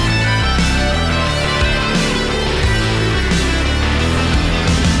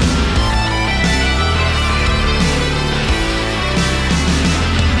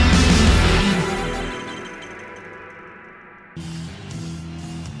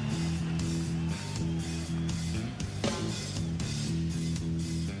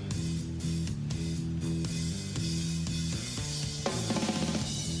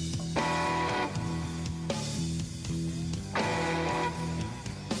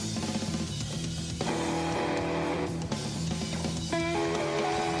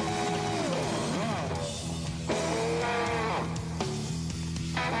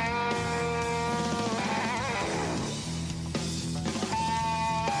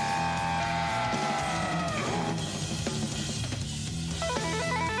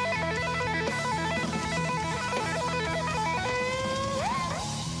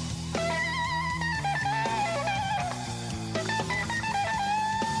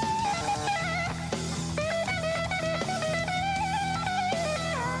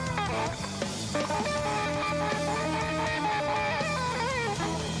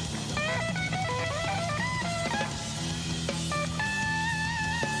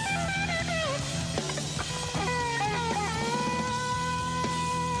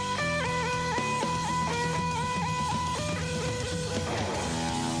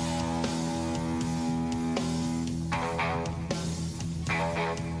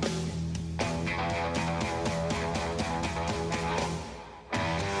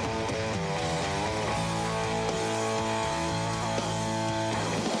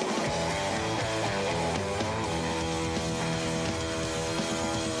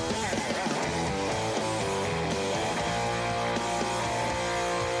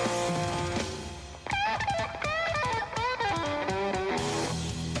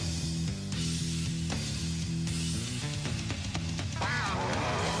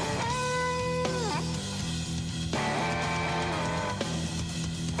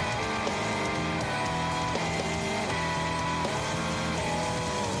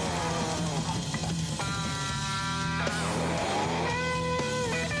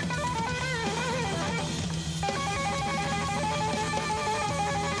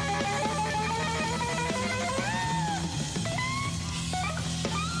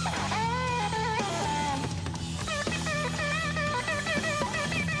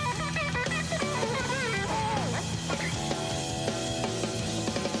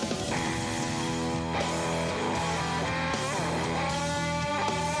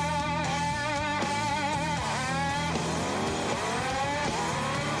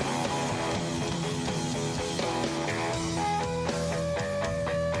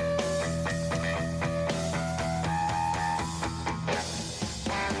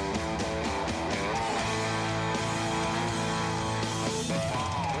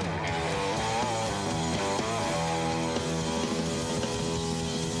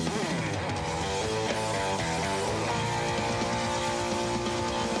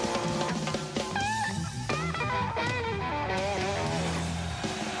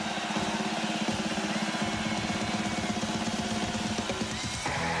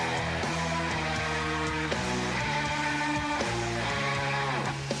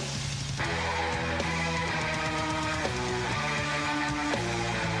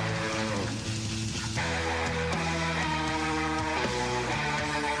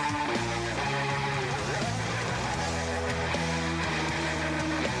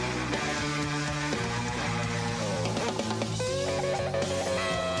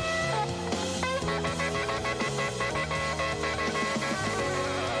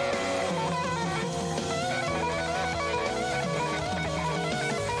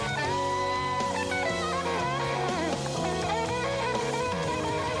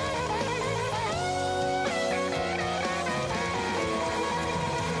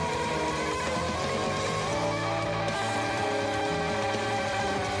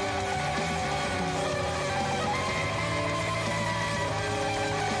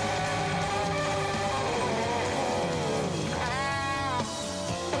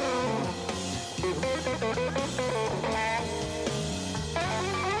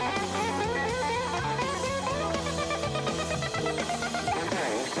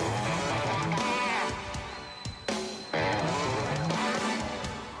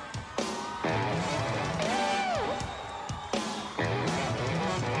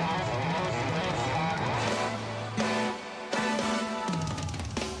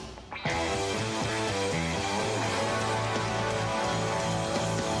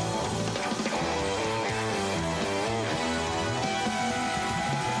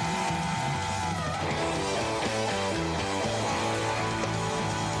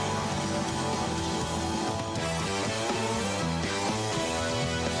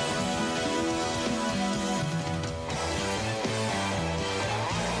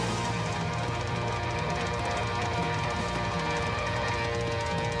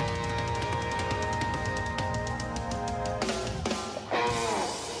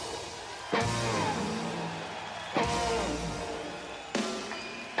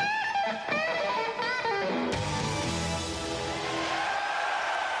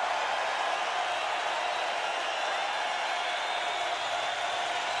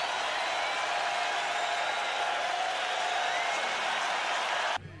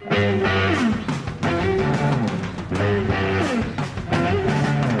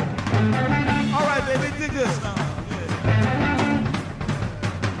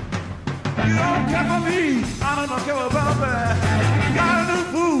care for me. I don't care about that. Got a new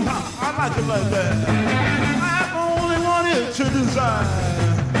food. I like it like that. I'm the only one here to design.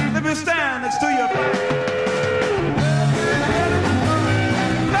 Let me stand next to you.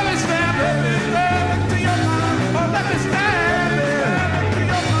 Let me stand, baby, next to your mind. Oh, let me stand, baby, next to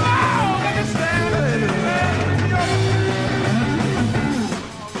your mind. Oh, let me stand, baby, next to your mind.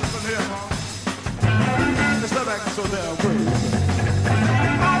 Oh, listen here, Mom. Let's step back so damn quick.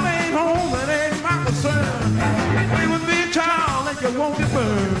 Mom ain't home, it ain't my concern. We would be a child and you won't be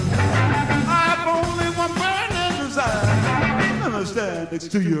burned. I have only one burning desire. Let me stand next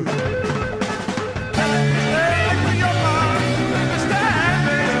to you.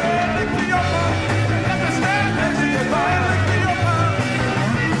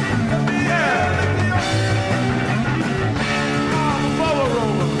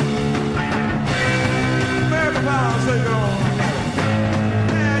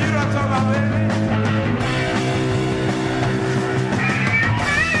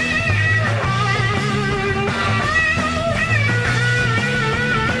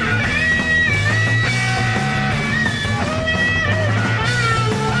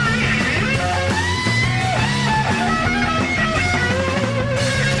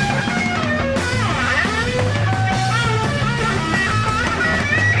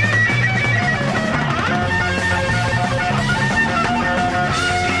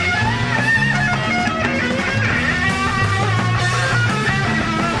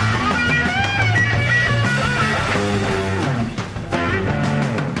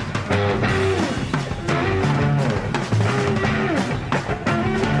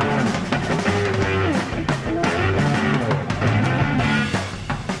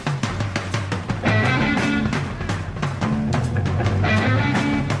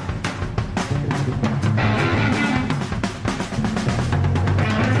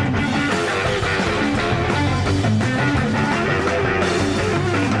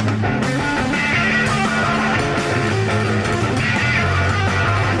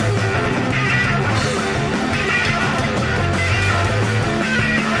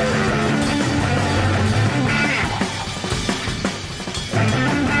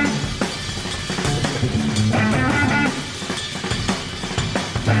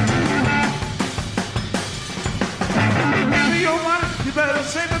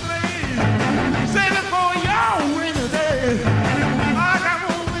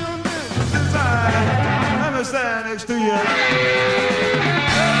 Next to you.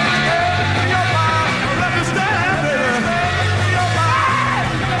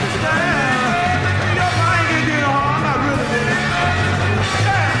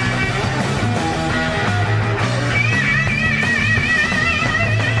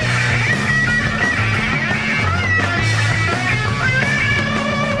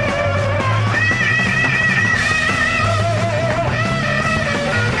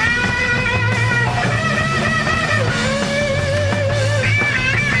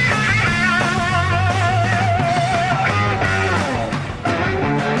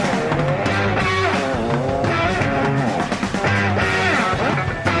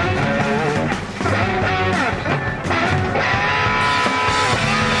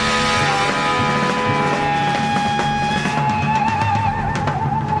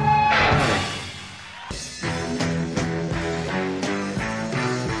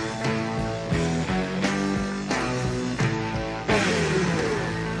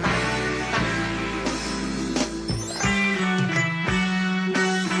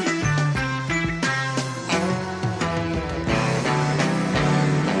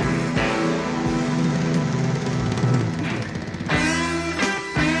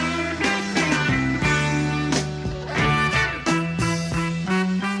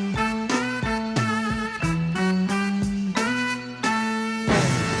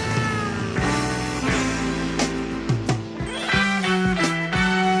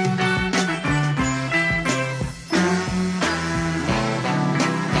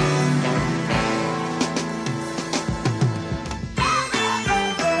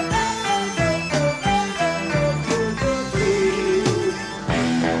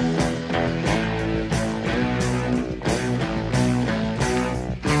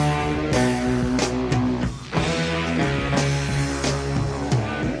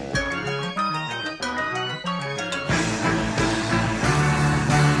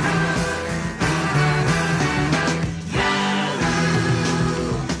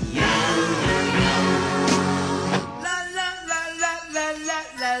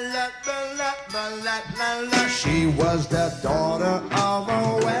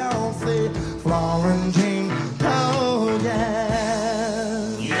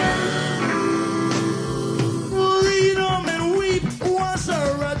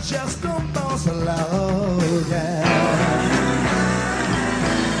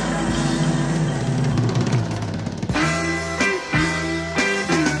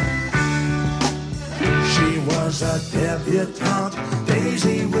 a debutante,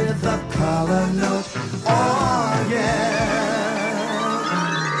 Daisy with a color note. Oh yeah.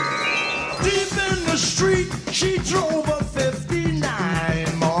 Deep in the street, she drove a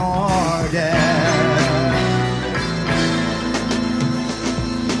 59 Morgan.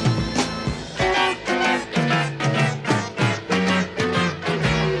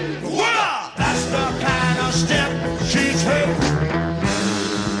 That's the kind of step she took.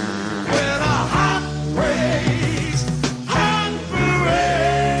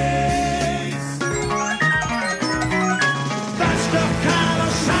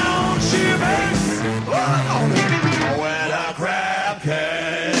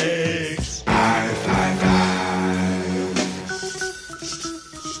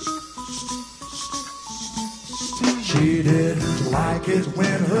 She didn't like it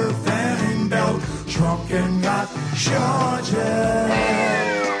when her fanning belt shrunk and got shorter.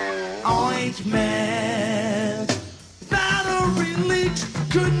 Ointment, battery leaks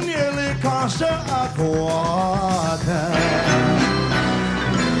could nearly cost her a quarter.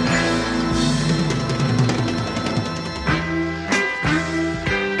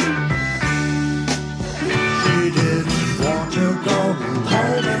 Go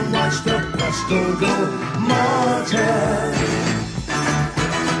home and watch the Presto go Martin.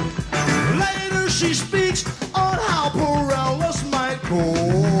 Later she speaks on how Pirellis might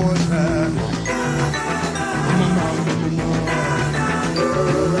court her.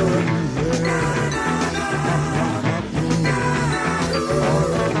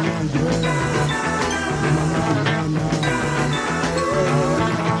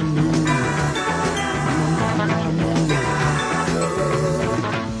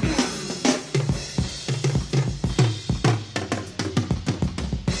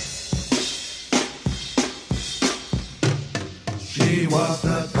 She was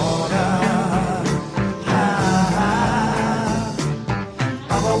the daughter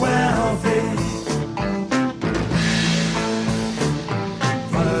of a wealthy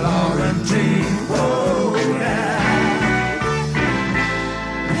Florentine woman.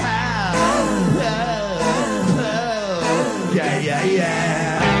 Yeah, yeah, yeah.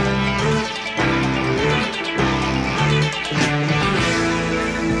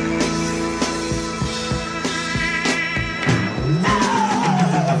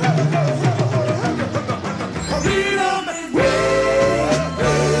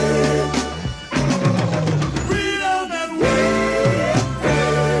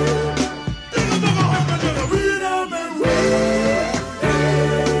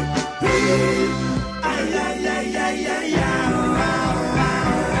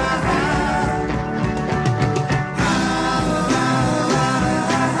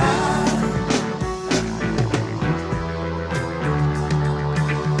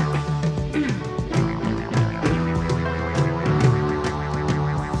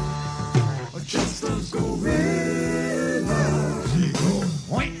 Just as gorilla, she go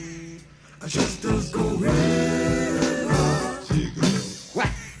whack. Just as gorilla, she go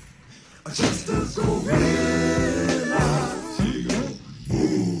whack. Just as gorilla, she go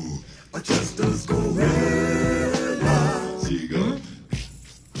moo. Just as gorilla, she go.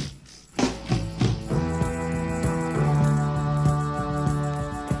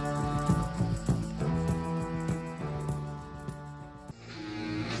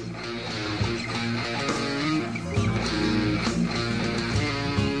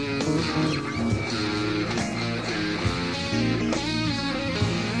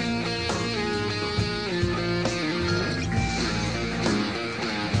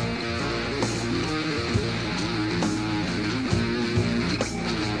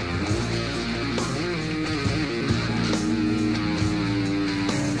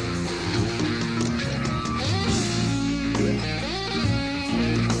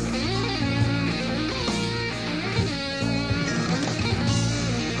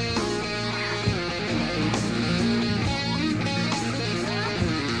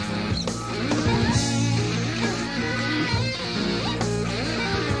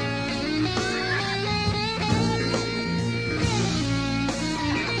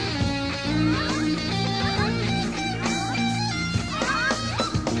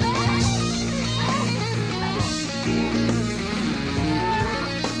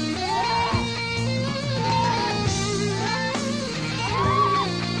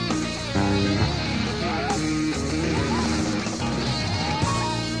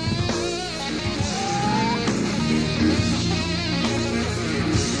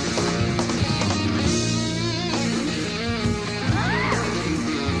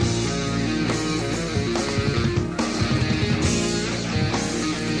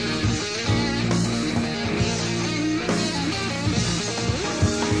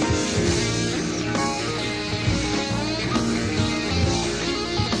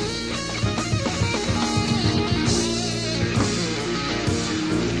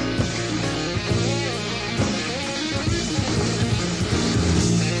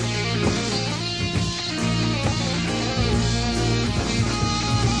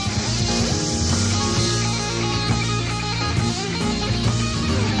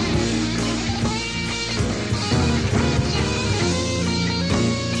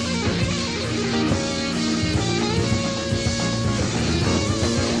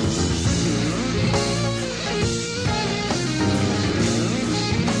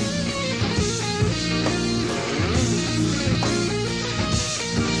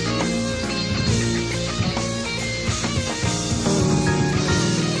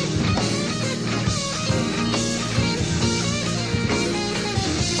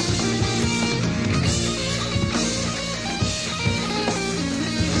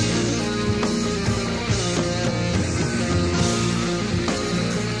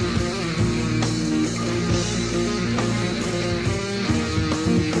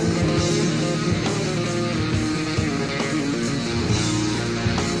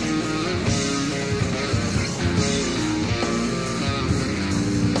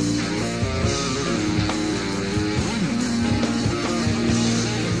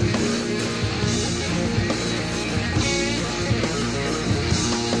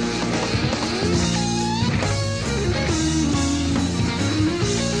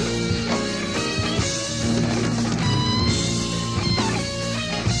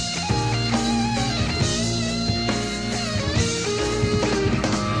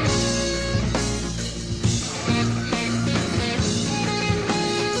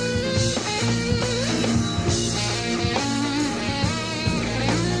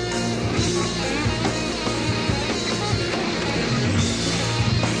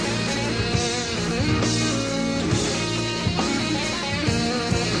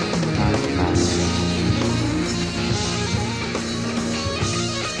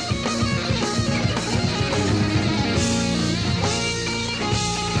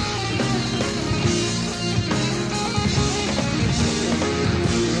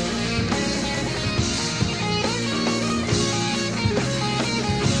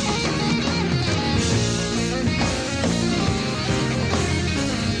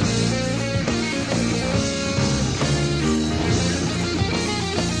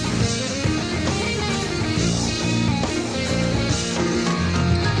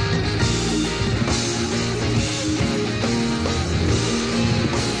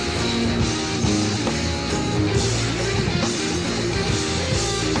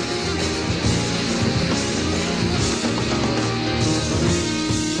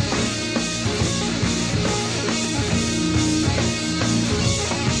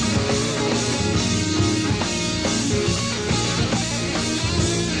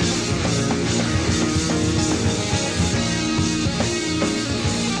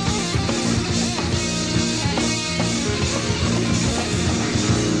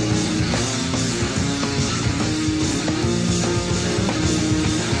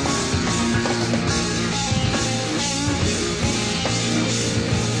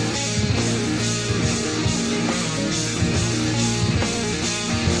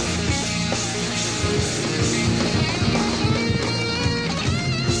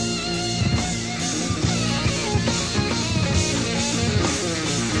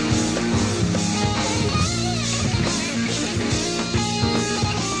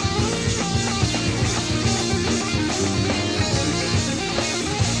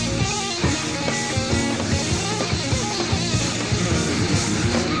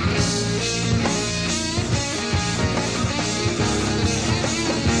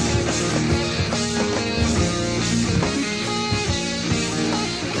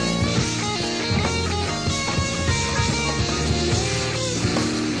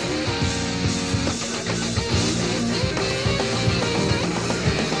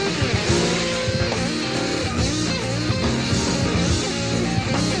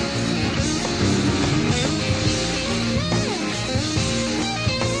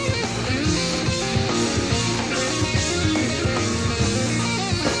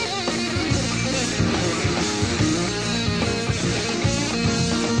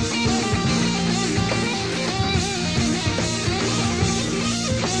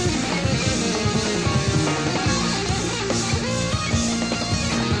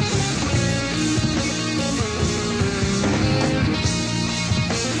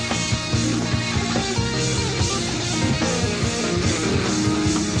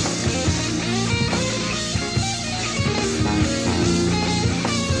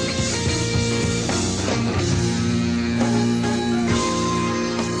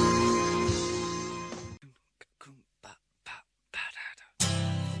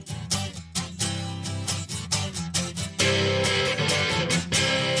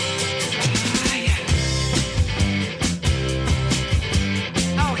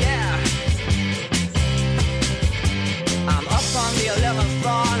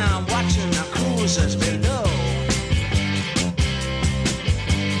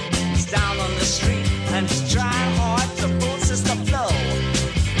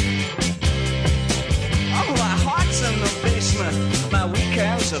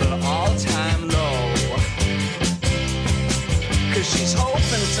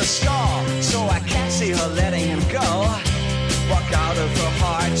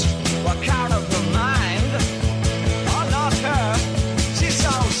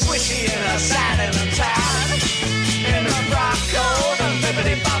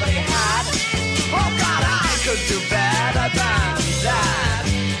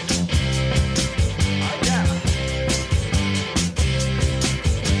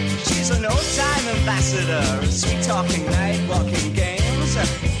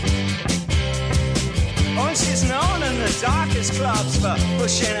 for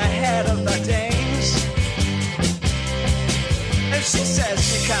pushing ahead of the dames. If she says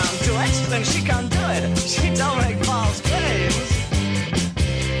she can't do it, then she can't do it. She don't make false claims.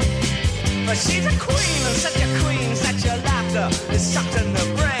 But she's a queen, and such a queen, such a laughter is sucked in the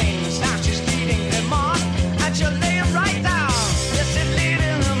brains. Now she's leading him on, and she'll lay him right down. Yes, she's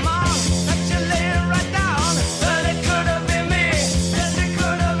leading him on, and she'll lay him right down. But it could have been me, yes, it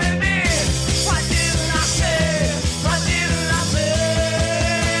could have been me. Why didn't I say, why didn't I say?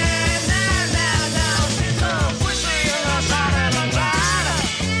 Now, she's so swishy and a side and a side.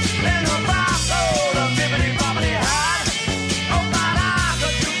 In the box, oh, the bibbidi-bobbidi hat. Oh, but I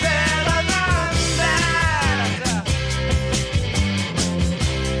could do better than that.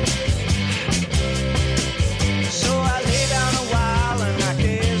 So I lay down a while and I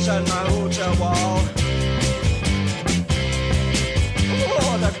gaze at my hotel wall.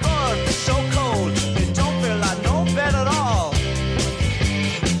 Oh, the cold is so cold, it don't feel like no bed at all.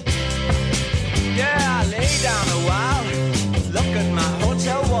 Yeah, I lay down a while, look at my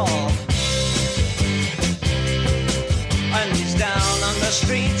hotel wall. And he's down on the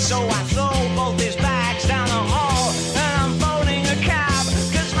street, so I throw both his bags down the hall. And I'm phoning a cab,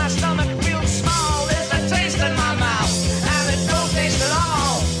 cause my stomach feels small. There's a taste in my mouth, and it don't taste at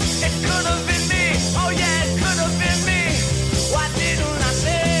all. It could have been me, oh yeah, it could have been me. Why didn't I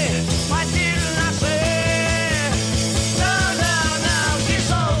say, why didn't I say? No, she's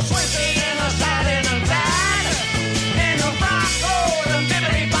so swishy and a satin and bad. In a frock coat and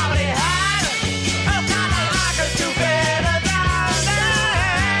bibbidi-bobbidi hat. Oh, God, I like her to better than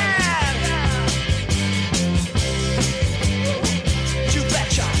that.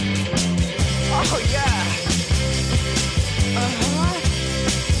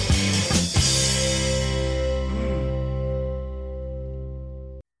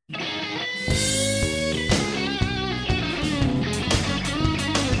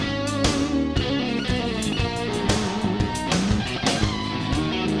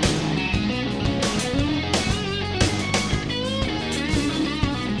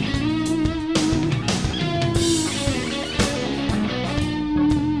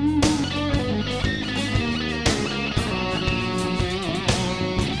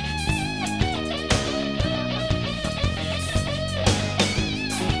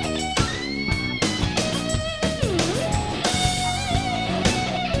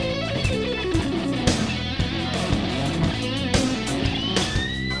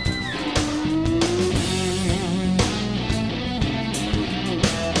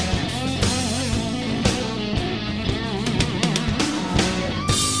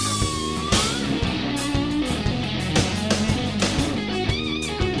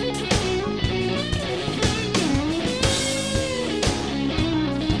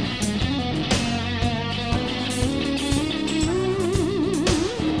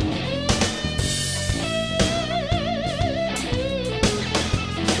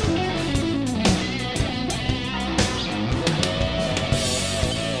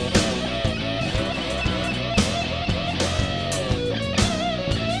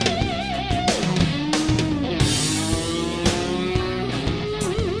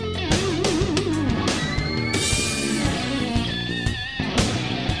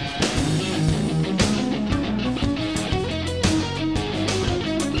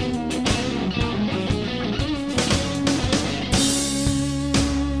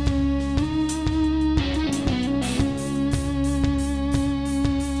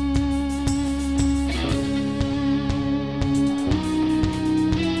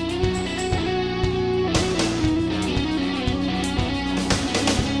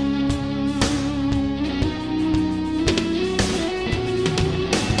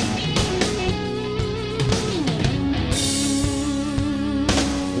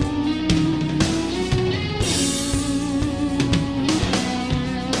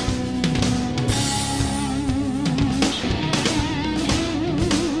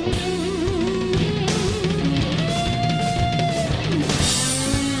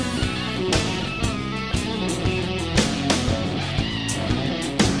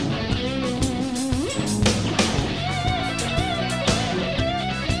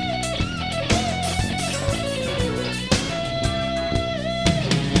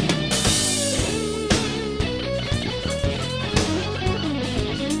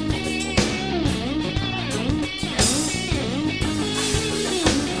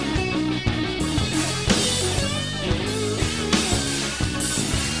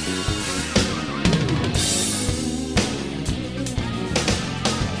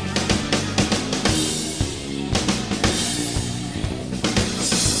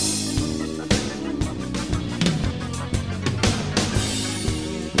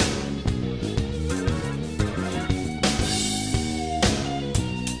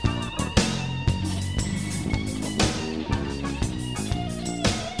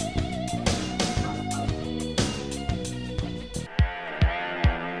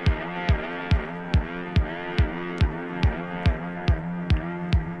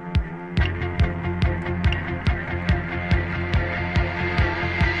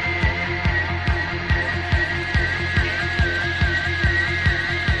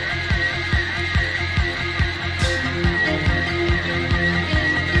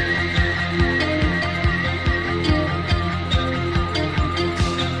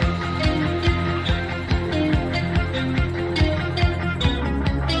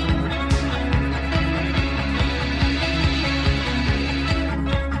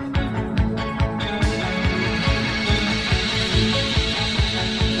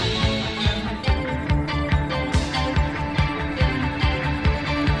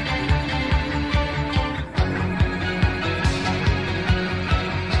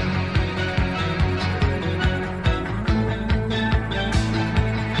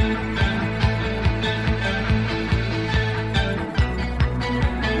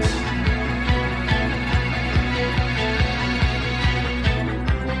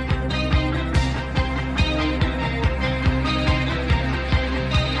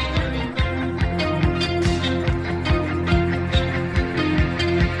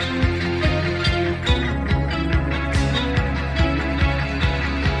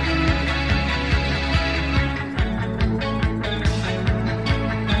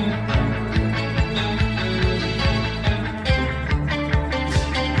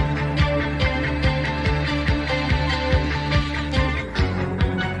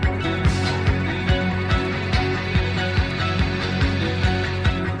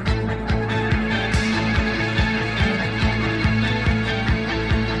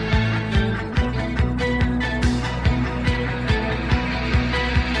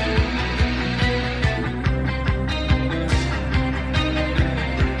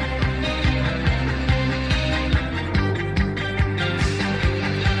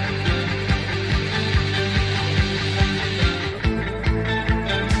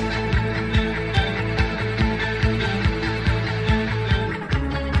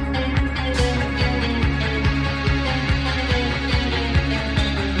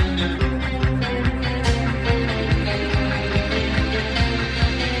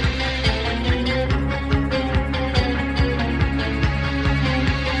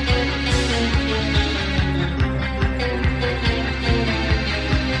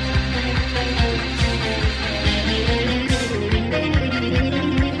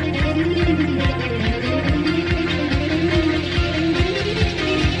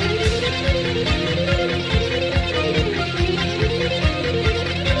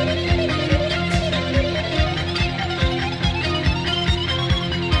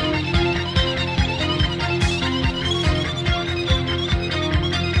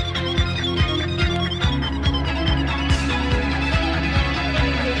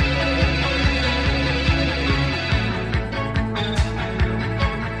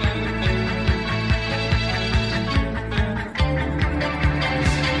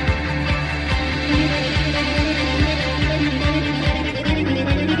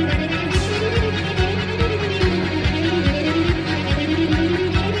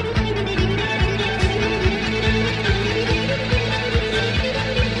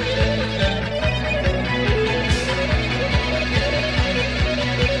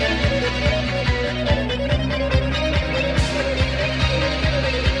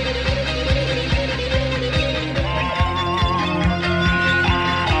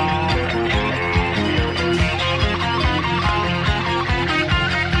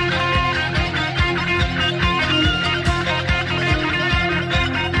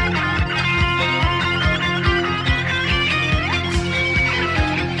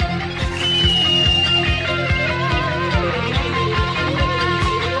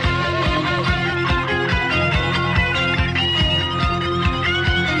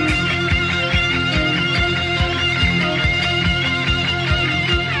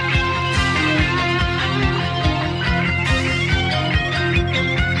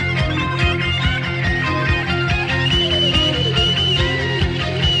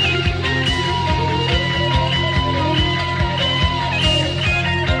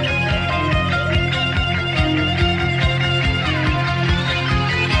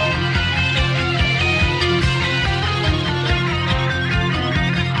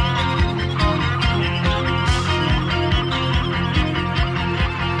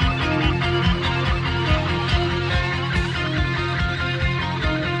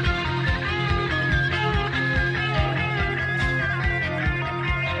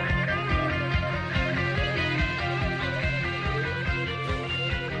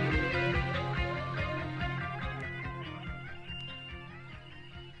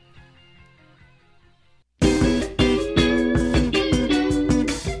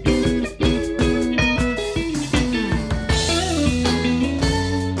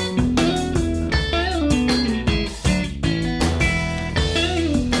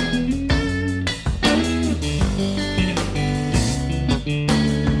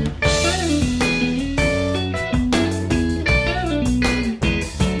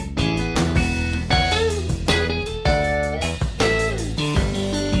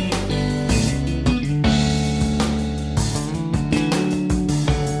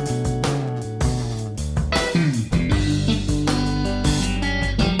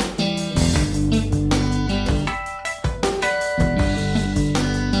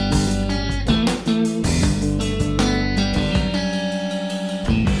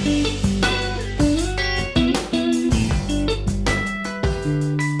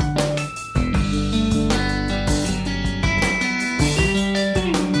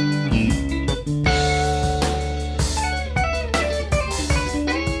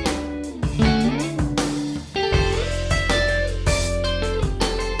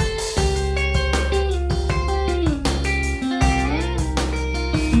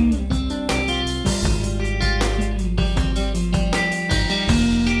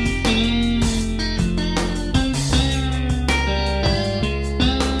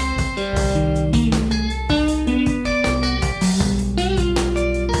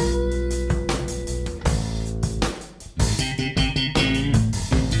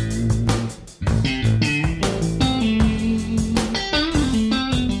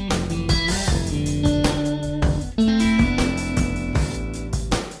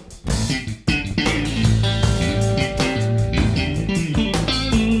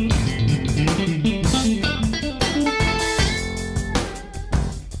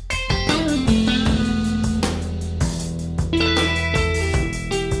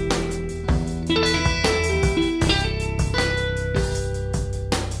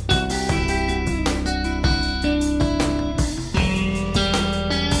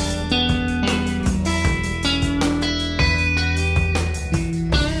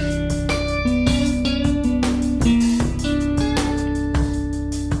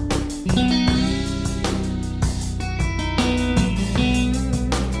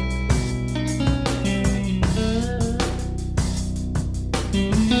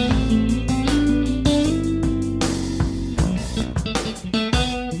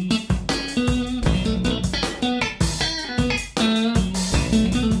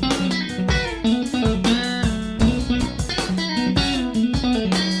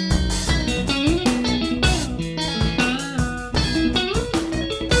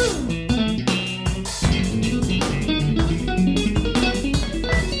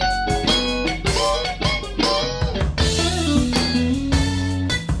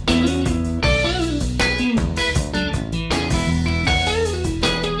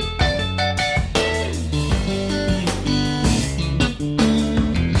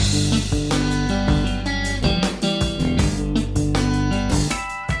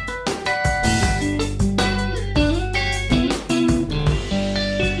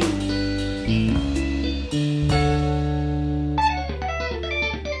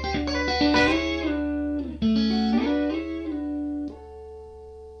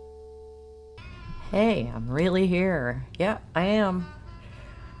 Hey, I'm really here. Yeah, I am.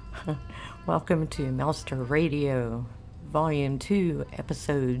 Welcome to Melster Radio, Volume 2,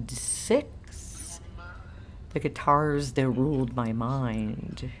 Episode 6. The guitars that ruled my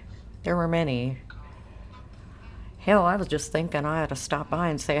mind. There were many. Hell, I was just thinking I had to stop by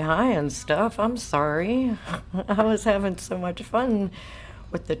and say hi and stuff. I'm sorry. I was having so much fun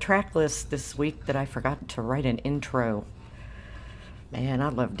with the track list this week that I forgot to write an intro. Man, I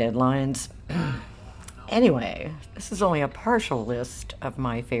love deadlines. Anyway, this is only a partial list of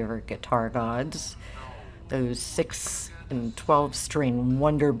my favorite guitar gods. Those 6 and 12 string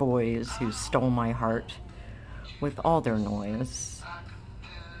wonder boys who stole my heart with all their noise.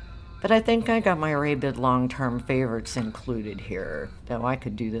 But I think I got my rabid long-term favorites included here, though I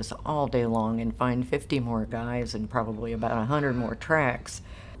could do this all day long and find 50 more guys and probably about 100 more tracks.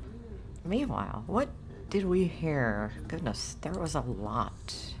 Meanwhile, what did we hear? Goodness, there was a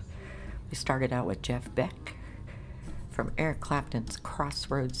lot. We started out with Jeff Beck from Eric Clapton's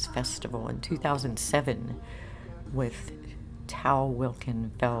Crossroads Festival in 2007 with Tal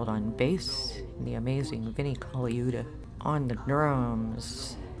Wilkenfeld on bass and the amazing Vinnie Colaiuta on the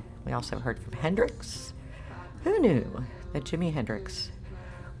drums. We also heard from Hendrix. Who knew that Jimi Hendrix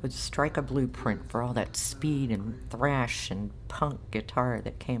would strike a blueprint for all that speed and thrash and punk guitar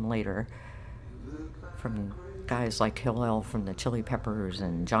that came later from guys like Hillel from the Chili Peppers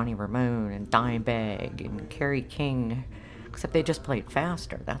and Johnny Ramone and Dimebag and Kerry King, except they just played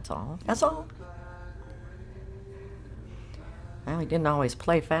faster, that's all. That's all. Well, he didn't always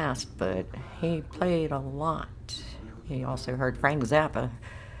play fast, but he played a lot. He also heard Frank Zappa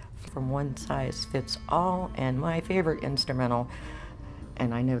from One Size Fits All, and my favorite instrumental,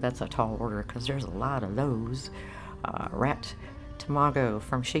 and I know that's a tall order because there's a lot of those, Rat Tamago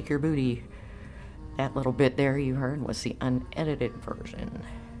from Shake Your Booty. That little bit there you heard was the unedited version.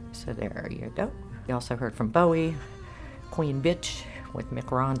 So there you go. We also heard from Bowie, Queen Bitch with Mick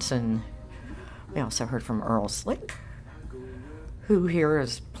Ronson. We also heard from Earl Slick, who here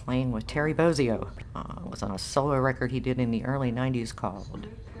is playing with Terry Bozzio. It was on a solo record he did in the early 90s called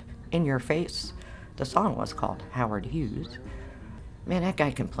In Your Face. The song was called Howard Hughes. Man, that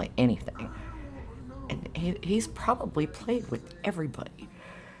guy can play anything. And he's probably played with everybody.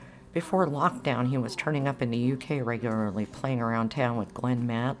 Before lockdown, he was turning up in the UK regularly, playing around town with Glenn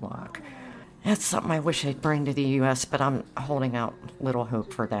Matlock. That's something I wish they'd bring to the US, but I'm holding out little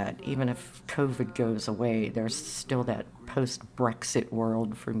hope for that. Even if COVID goes away, there's still that post-Brexit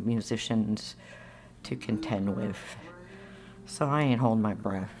world for musicians to contend with. So I ain't holding my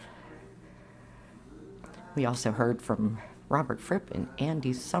breath. We also heard from Robert Fripp and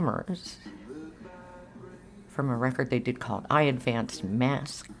Andy Summers from a record they did called I Advanced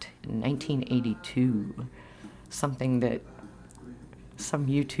Masked in 1982. Something that some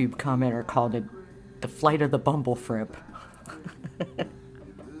YouTube commenter called it the flight of the Bumble Fripp.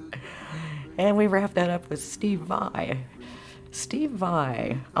 And we wrapped that up with Steve Vai. Steve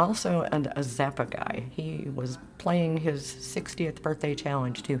Vai, also a Zappa guy. He was playing his 60th birthday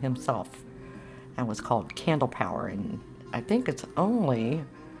challenge to himself. That was called Candle Power, and I think it's only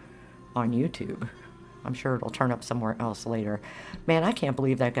on YouTube. I'm sure it'll turn up somewhere else later. Man, I can't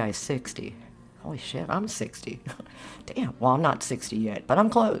believe that guy's 60. Holy shit, I'm 60. Damn, well, I'm not 60 yet, but I'm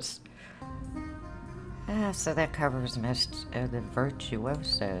close. So that covers most of the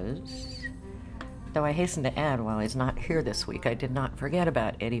virtuosos. Though I hasten to add, while he's not here this week, I did not forget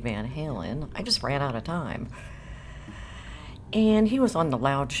about Eddie Van Halen. I just ran out of time. And he was on The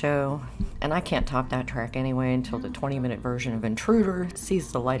Loud Show, and I can't top that track anyway until the 20-minute version of Intruder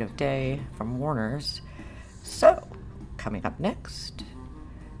sees the light of day from Warner's. So, coming up next,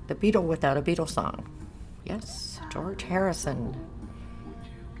 The Beatle Without a Beatle Song. Yes, George Harrison.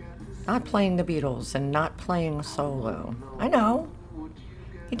 not playing the Beatles and not playing solo. I know.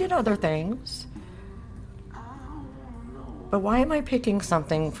 He did other things. But why am I picking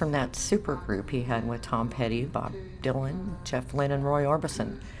something from that super group he had with Tom Petty, Bob Dylan, Jeff Lynne, and Roy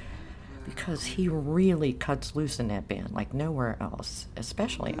Orbison? Because he really cuts loose in that band like nowhere else,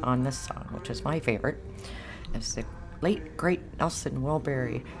 especially on this song, which is my favorite. It's the late, great Nelson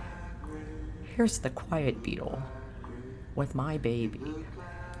Wilbury. Here's the Quiet Beatle with My Baby.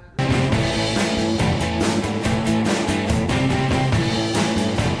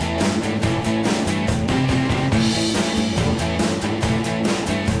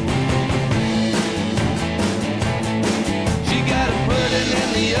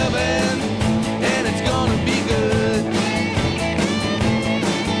 Oven, and it's gonna be good.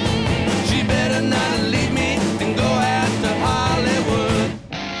 She better not leave me and go out to Hollywood.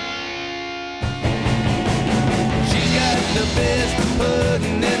 She's got the best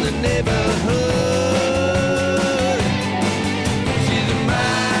pudding in the neighborhood. She's my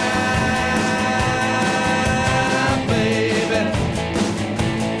baby.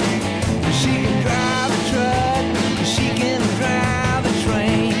 She can drive a truck, she can drive a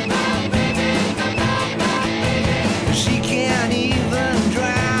train. She can't even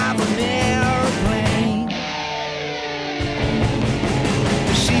drive an airplane.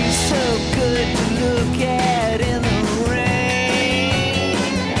 She's so good to look at in the rain.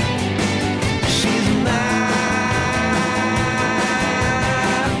 She's my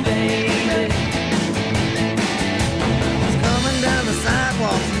baby. She's coming down the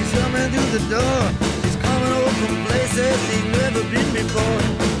sidewalk, she's coming through the door. She's coming over from places she's never been before.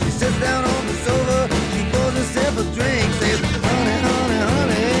 She sits down on the sofa, she pours herself a drink, says, honey, honey,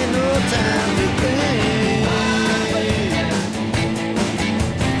 honey, ain't no time to think.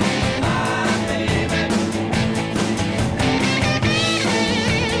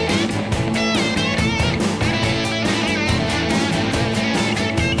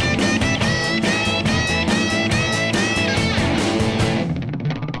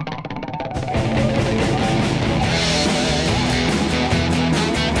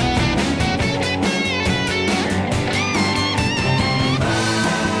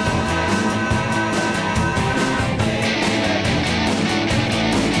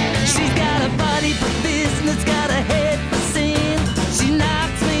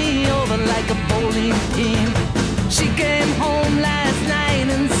 She came home last night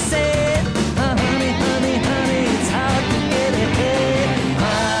and said, honey, honey, honey, it's hard to get ahead.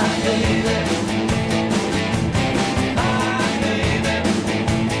 My baby, my baby.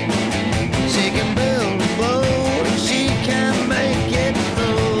 She can build a boat, she can make it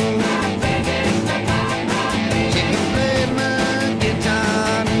float. She can play my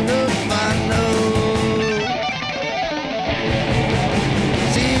guitar note by note.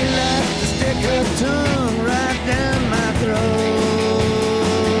 She likes to stick her tongue right down my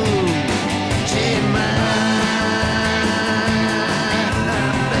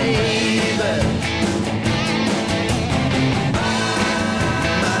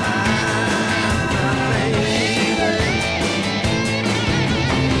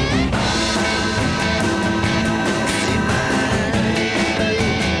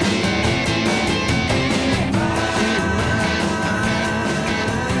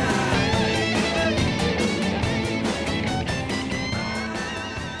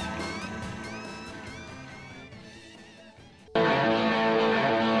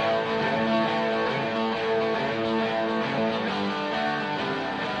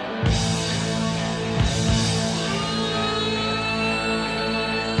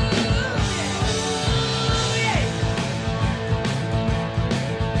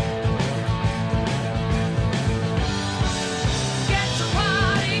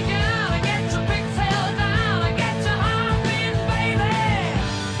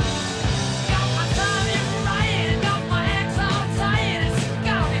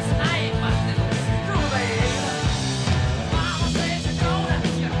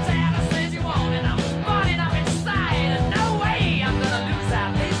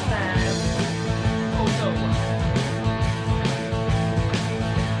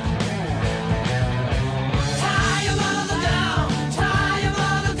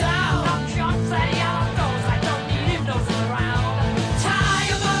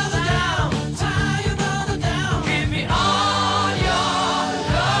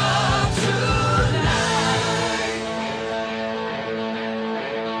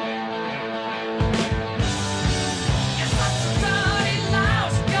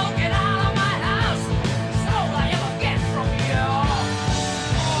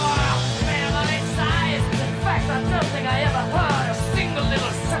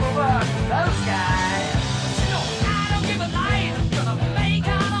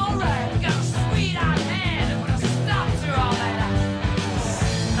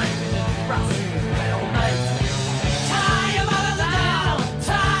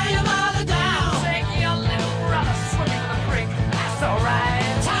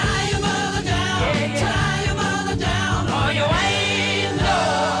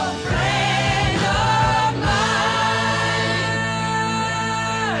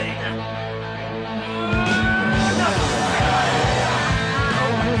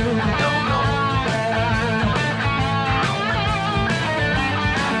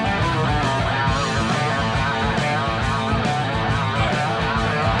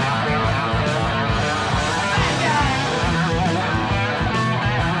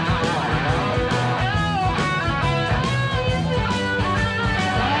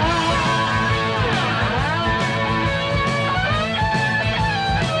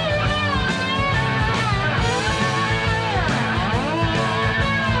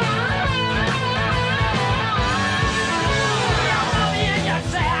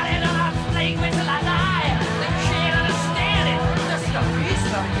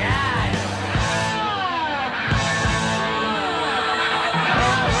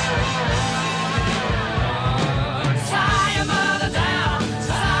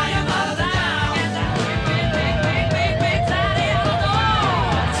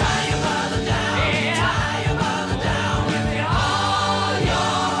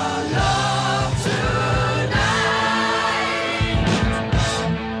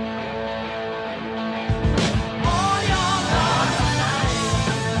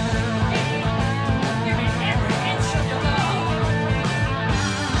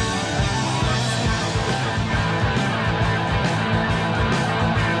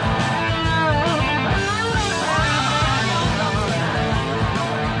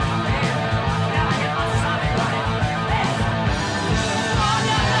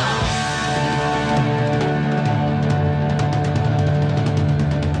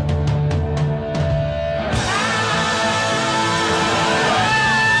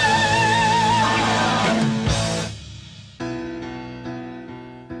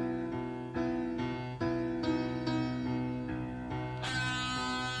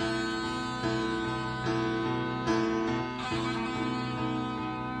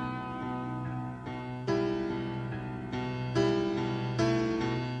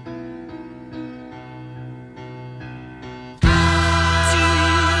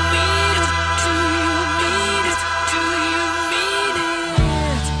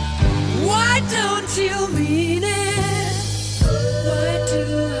you mean it? Why do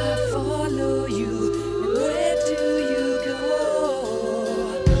I follow you? And where do you go?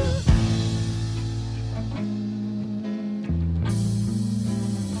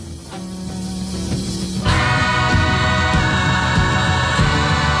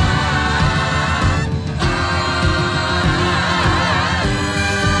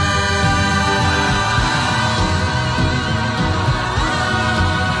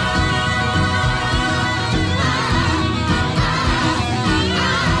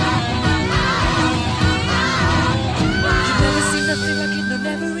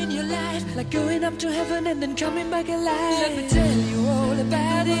 Going up to heaven and then coming back alive. Let me tell you all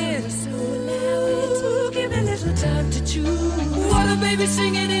about it. So allow it. Ooh, give me a little time to choose. What a baby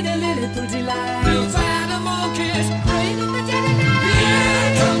singing in a Lilliput delight. Bills animal kiss, rain in the dead of night.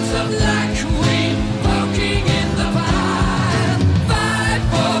 Here comes the black queen, walking in the fire. Fight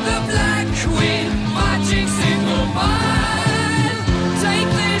for the black queen, marching single file. Take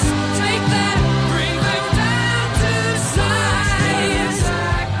this, take that, bring them down to size.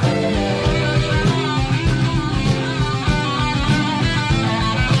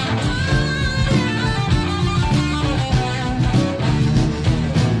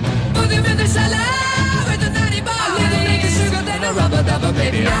 Rubber dubber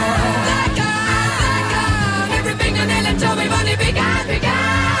baby, that guy, every fingernail and toe, we've only begun. Make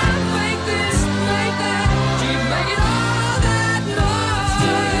this, make that, keep making all that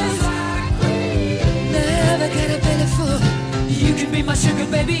noise. Never get a belly full. You can be my sugar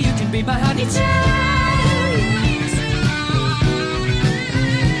baby, you can be my honey child.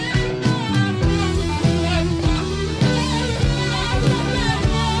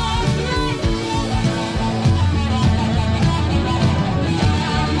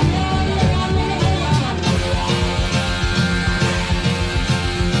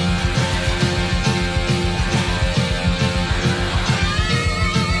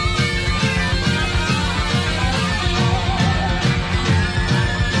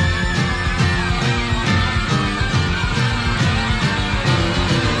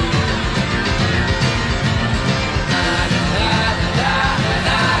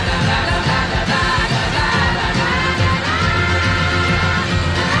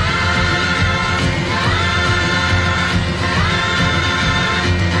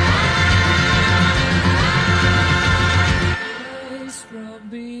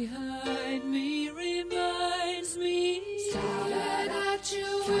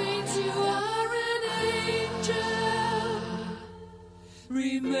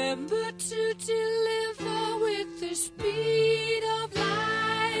 Remember to deliver with the speed of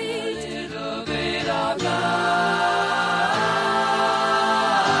light. A little bit of love.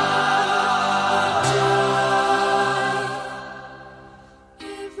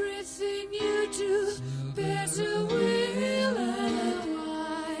 Everything you do bears a will and a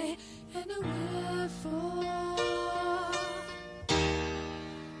why and a wherefore.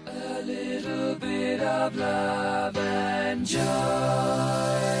 A little bit of love and joy.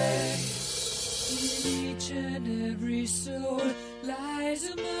 In each and every soul lies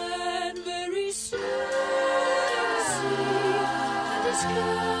a man very soon safe and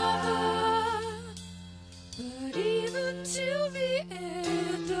discovered. But even till the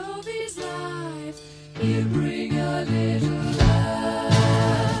end of his life, he'll bring a little love.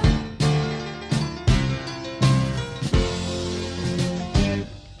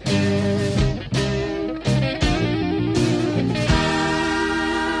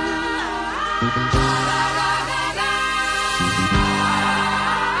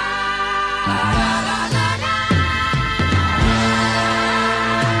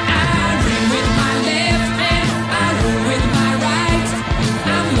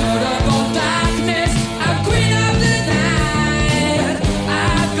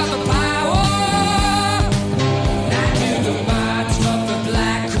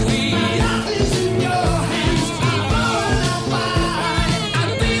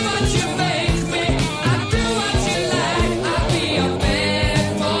 Make me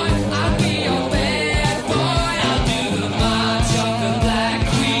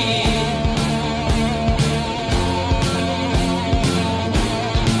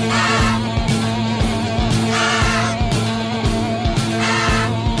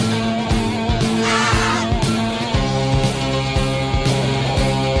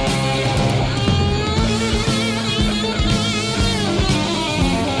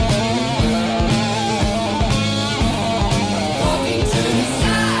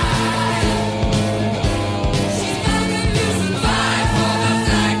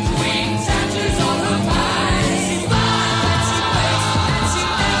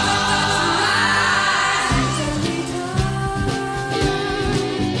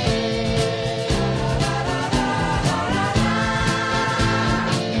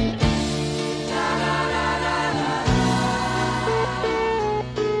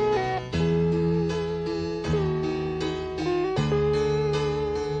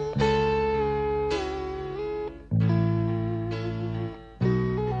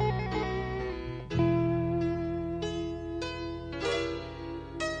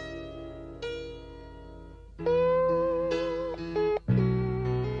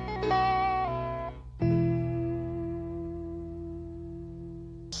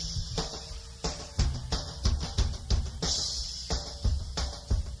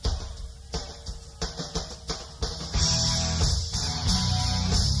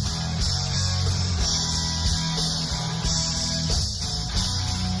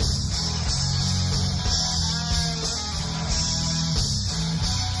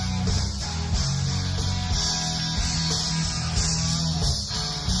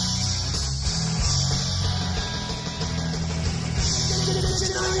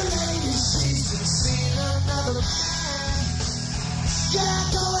the man. Yeah,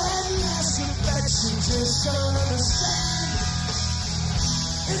 go ahead and ask affection, just don't understand.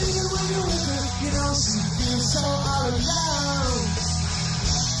 And even when you're with her, you know she feels so all alone.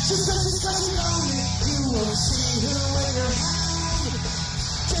 Just because you're lonely, you won't see her when you're home.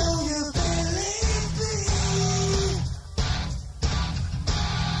 Don't you believe me?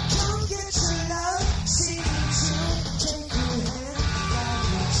 Come get your love, see me too. Take your hand, grab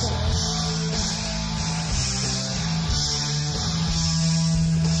your tongue.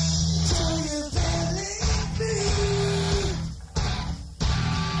 Don't you believe me?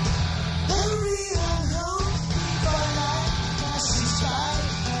 Hurry on home before life passes by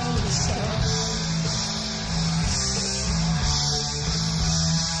on the sun.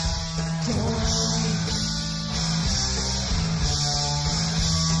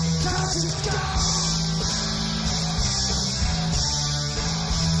 Cause it's gone.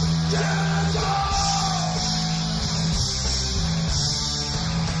 Yeah, it's gone.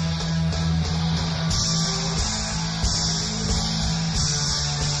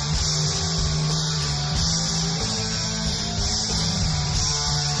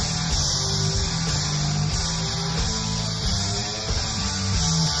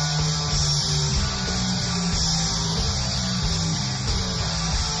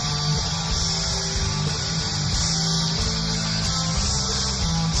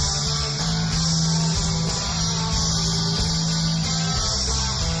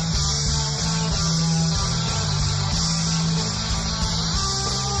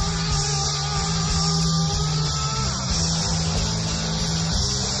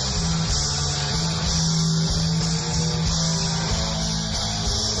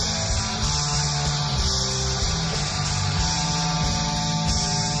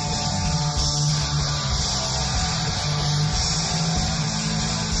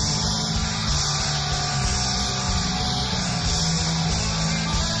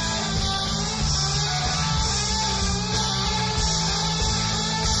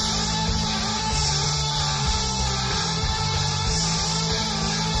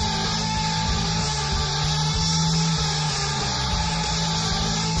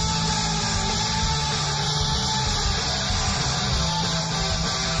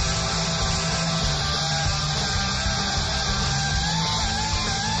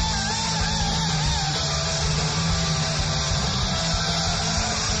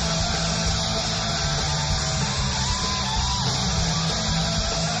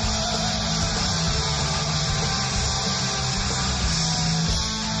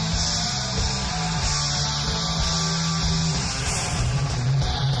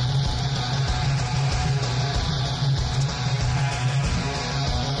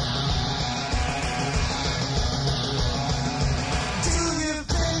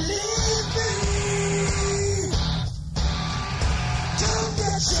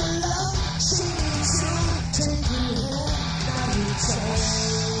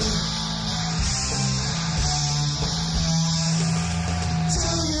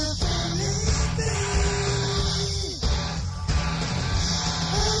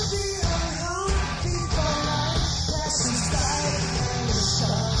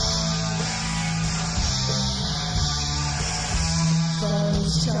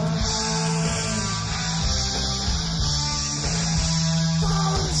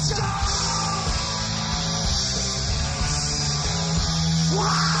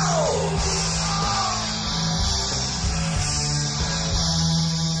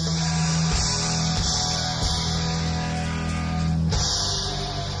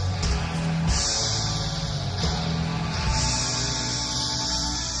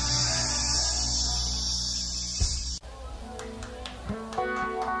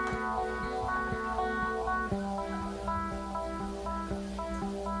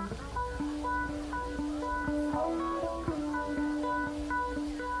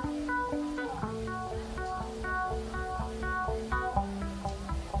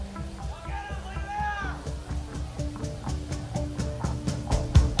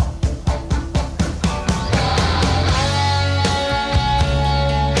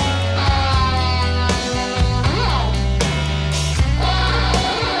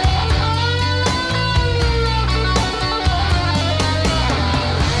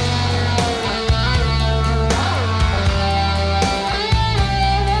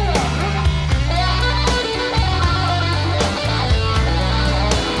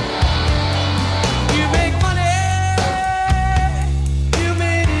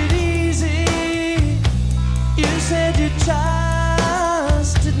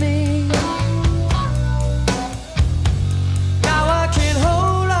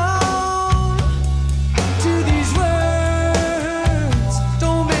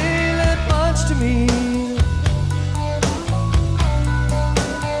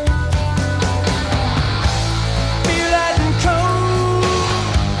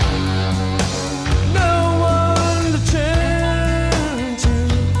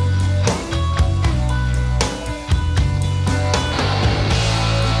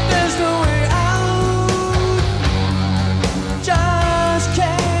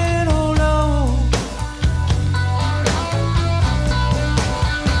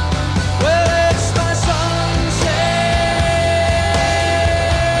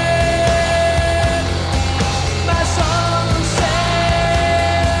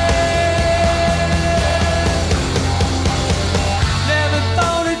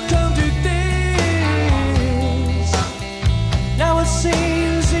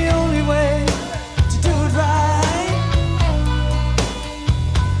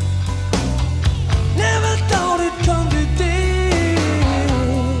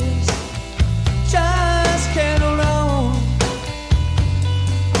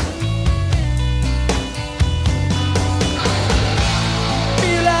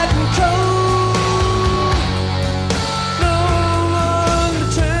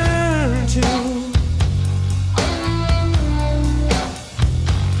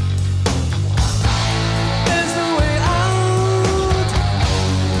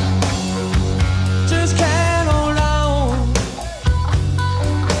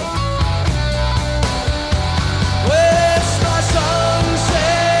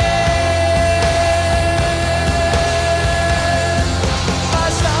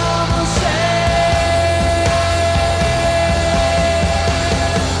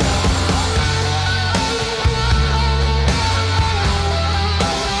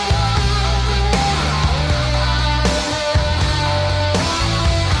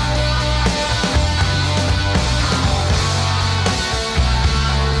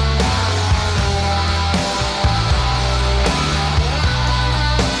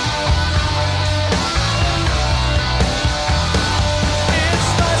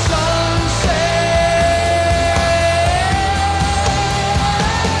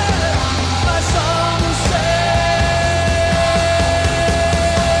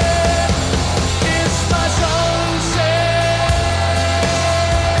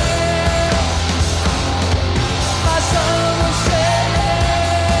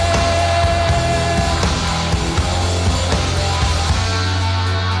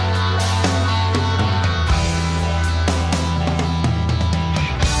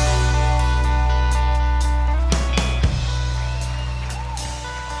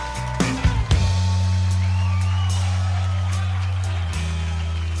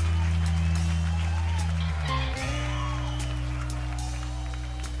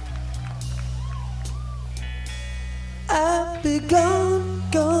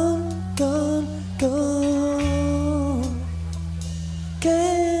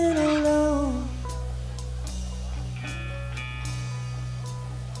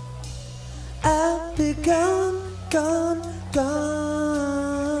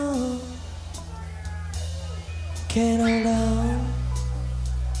 Can't hold on.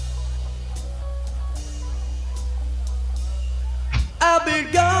 I'll be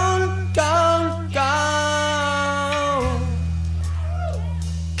gone, gone, gone.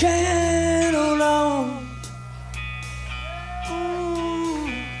 Can't hold on.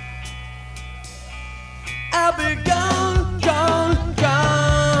 I'll be gone, gone,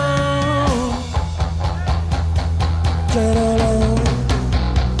 gone. Can't hold on.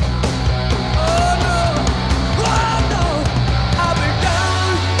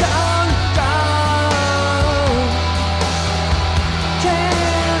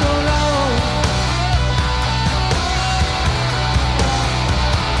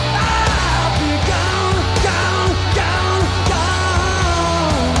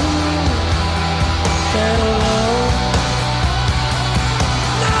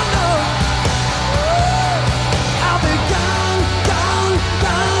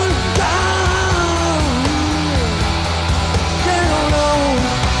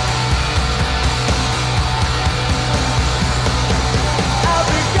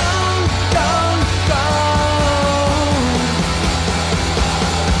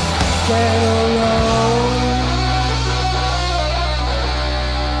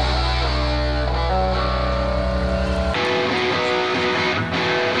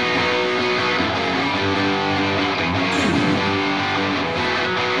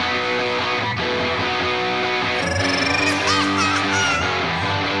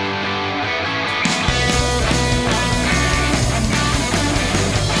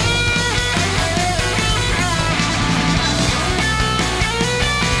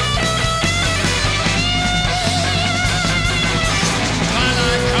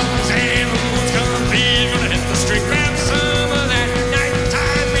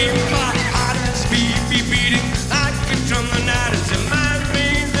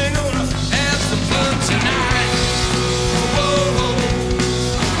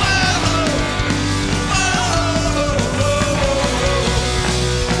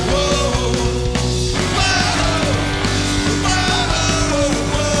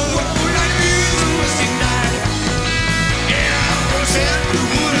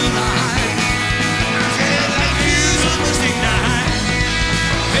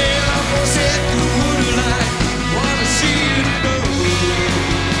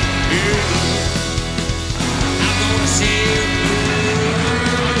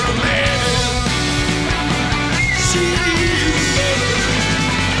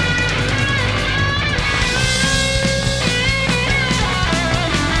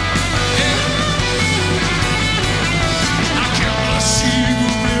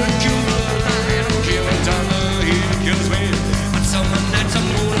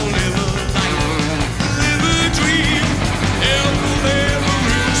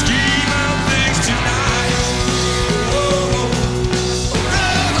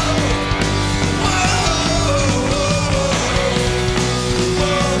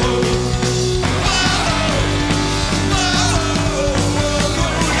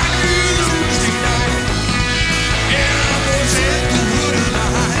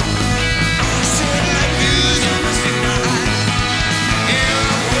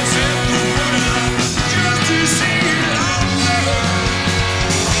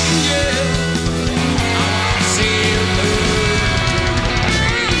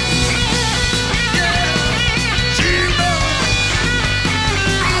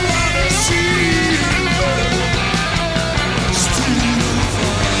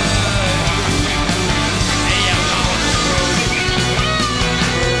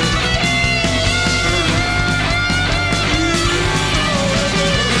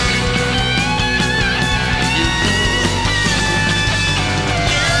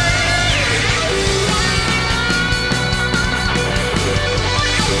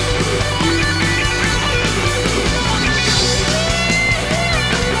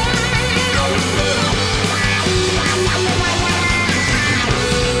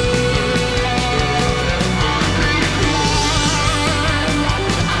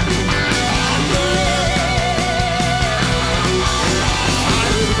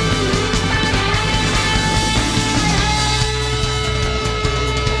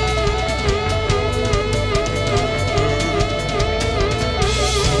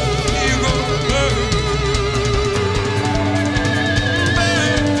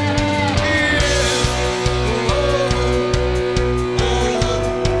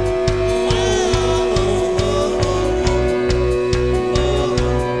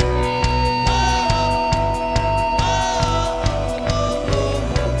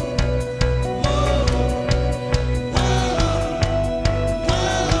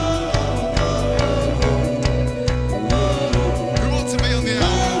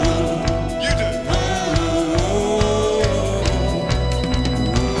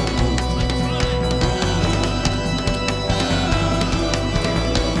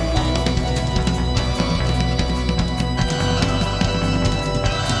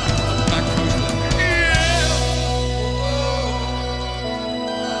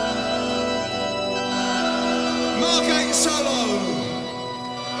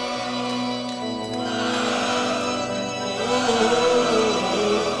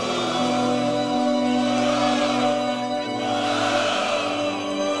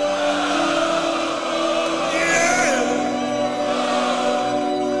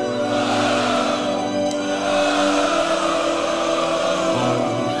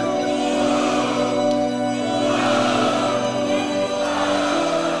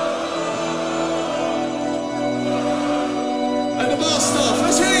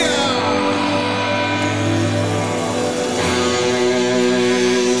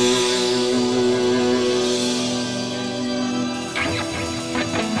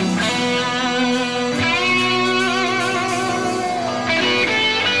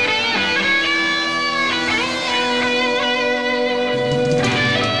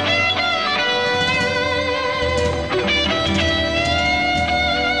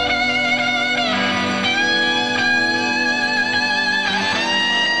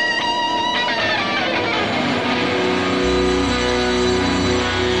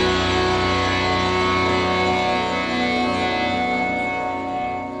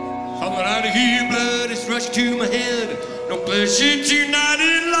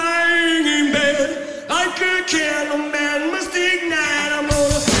 every candle man must ignite. I'm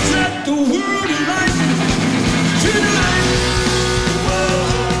gonna set the world alight tonight.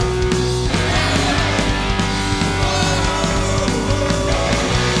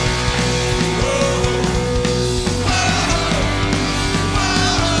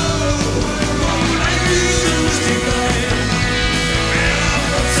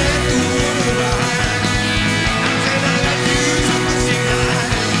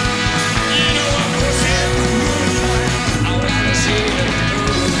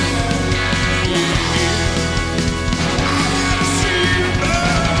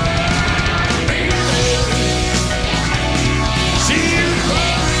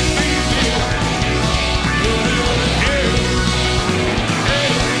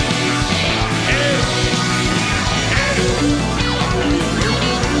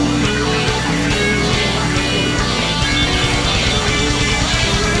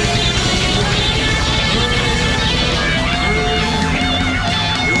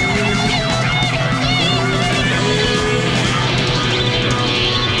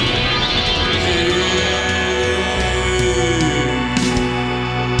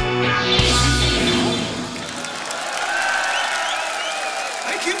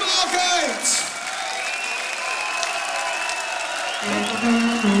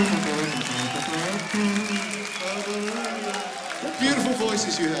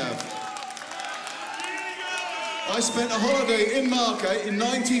 I spent a holiday in Margate in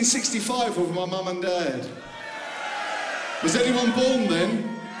 1965 with my mum and dad. Was anyone born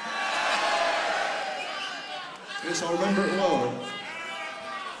then? Yes, I remember it well.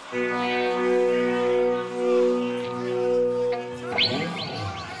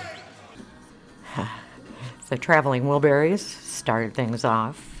 The Traveling Wilburys started things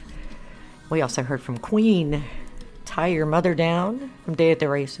off. We also heard from Queen, Tie Your Mother Down from Day at the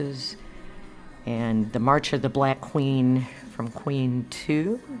Races, and The March of the Black Queen from Queen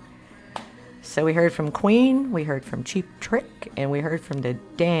 2. So we heard from Queen, we heard from Cheap Trick, and we heard from The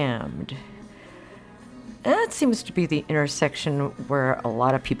Damned. That seems to be the intersection where a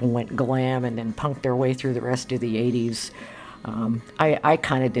lot of people went glam and then punked their way through the rest of the 80s. I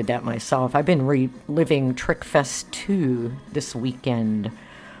kind of did that myself. I've been reliving Trickfest 2 this weekend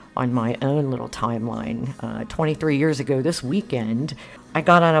on my own little timeline. 23 years ago this weekend, I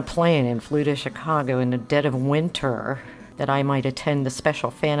got on a plane and flew to Chicago in the dead of winter that I might attend the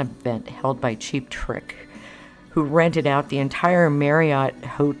special fan event held by Cheap Trick, who rented out the entire Marriott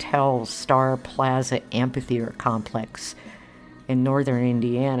Hotel Star Plaza amphitheater complex in northern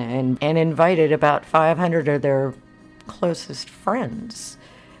Indiana and invited about 500 of their closest friends.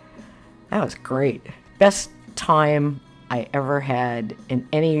 That was great. Best time I ever had in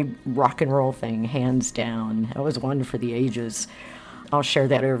any rock and roll thing, hands down. That was one for the ages. I'll share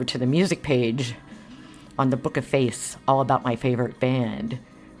that over to the music page on the Book of Face, all about my favorite band.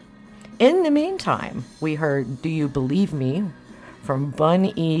 In the meantime, we heard Do You Believe Me from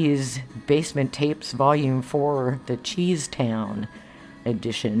Bun E's Basement Tapes Volume 4, the Cheesetown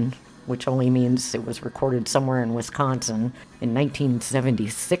edition, which only means it was recorded somewhere in Wisconsin in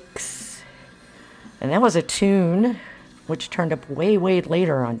 1976. And that was a tune which turned up way, way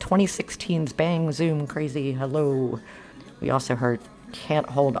later on 2016's Bang Zoom Crazy Hello. We also heard Can't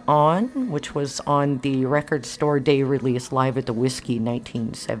Hold On, which was on the Record Store Day release Live at the Whiskey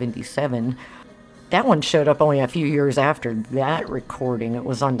 1977. That one showed up only a few years after that recording. It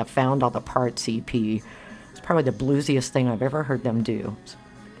was on the Found All the Parts EP. It's probably the bluesiest thing I've ever heard them do.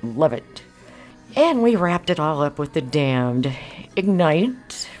 Love it. And we wrapped it all up with The Damned,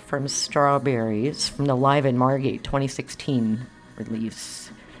 Ignite from Strawberries from the Live in Margate 2016 release.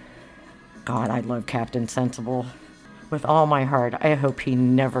 God, I love Captain Sensible. With all my heart, I hope he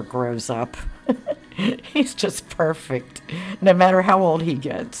never grows up. He's just perfect, no matter how old he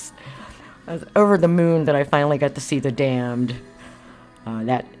gets. I was over the moon that I finally got to see The Damned.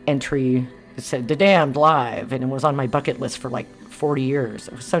 That entry said The Damned live, and it was on my bucket list for like 40 years.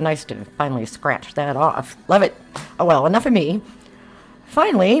 It was so nice to finally scratch that off. Love it. Oh well, enough of me.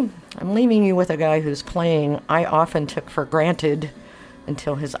 Finally, I'm leaving you with a guy whose playing I often took for granted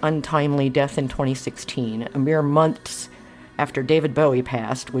until his untimely death in 2016, a mere months after David Bowie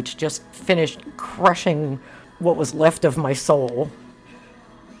passed, which just finished crushing what was left of my soul.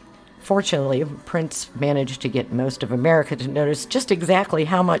 Fortunately, Prince managed to get most of America to notice just exactly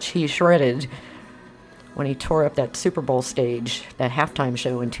how much he shredded when he tore up that Super Bowl stage, that halftime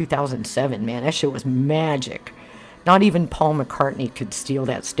show in 2007. Man, that show was magic. Not even Paul McCartney could steal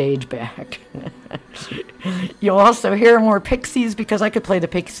that stage back. You'll also hear more Pixies, because I could play the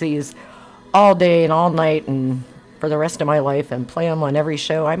Pixies all day and all night and for the rest of my life and play them on every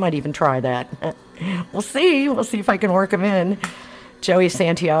show. I might even try that. We'll see. We'll see if I can work them in. Joey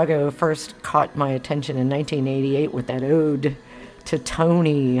Santiago first caught my attention in 1988 with that ode to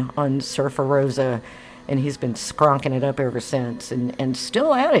Tony on Surfer Rosa, and he's been skronking it up ever since, and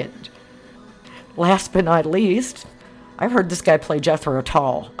still at it. Last but not least, I've heard this guy play Jethro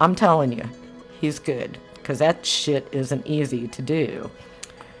Tull. I'm telling you, he's good, because that shit isn't easy to do.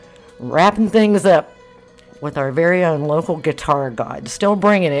 Wrapping things up with our very own local guitar god, still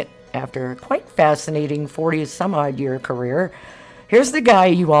bringing it after a quite fascinating 40-some-odd year career. Here's the guy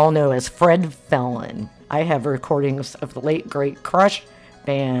you all know as Fred Felon. I have recordings of the late, great Crush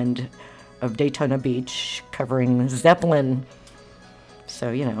band of Daytona Beach covering Zeppelin.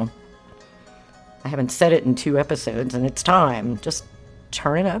 So, you know, I haven't said it in 2 episodes, and it's time. Just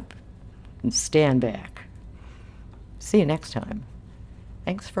turn it up and stand back. See you next time.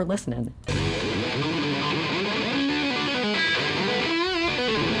 Thanks for listening.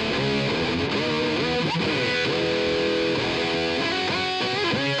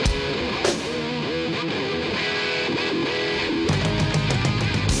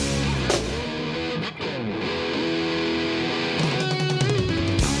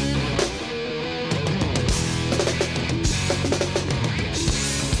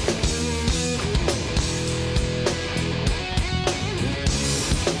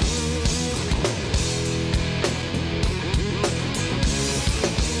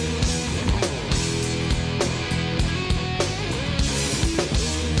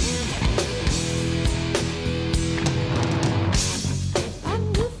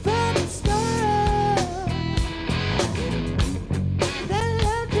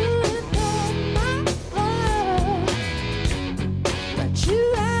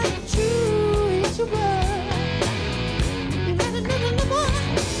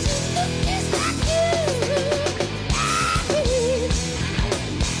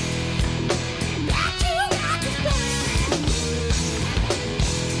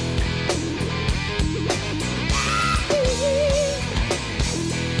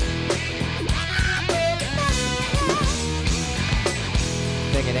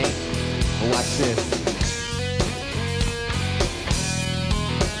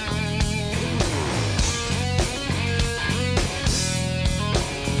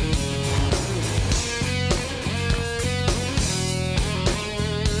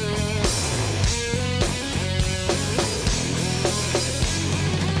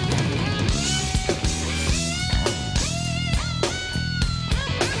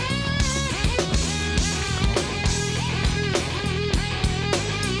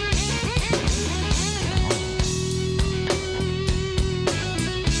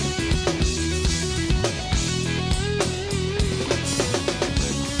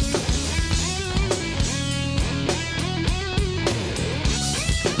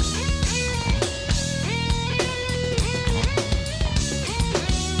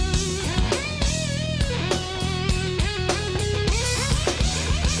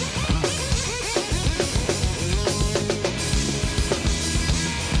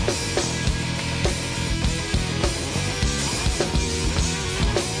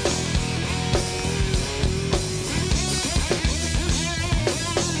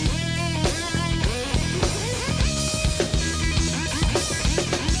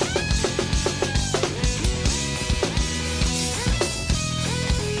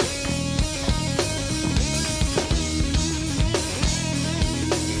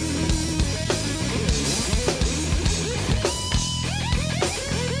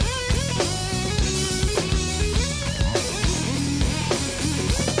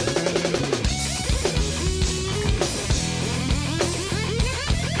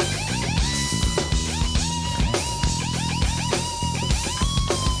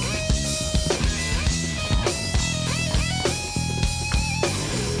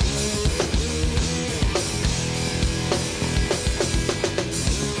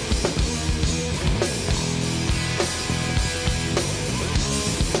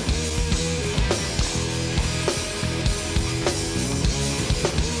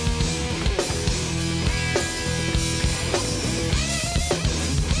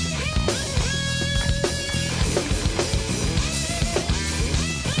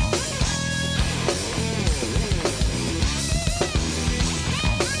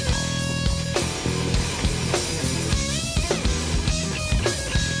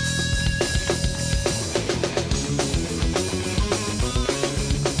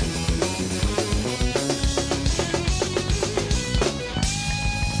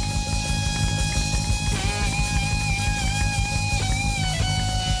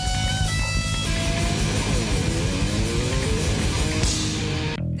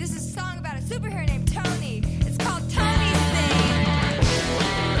 Superhero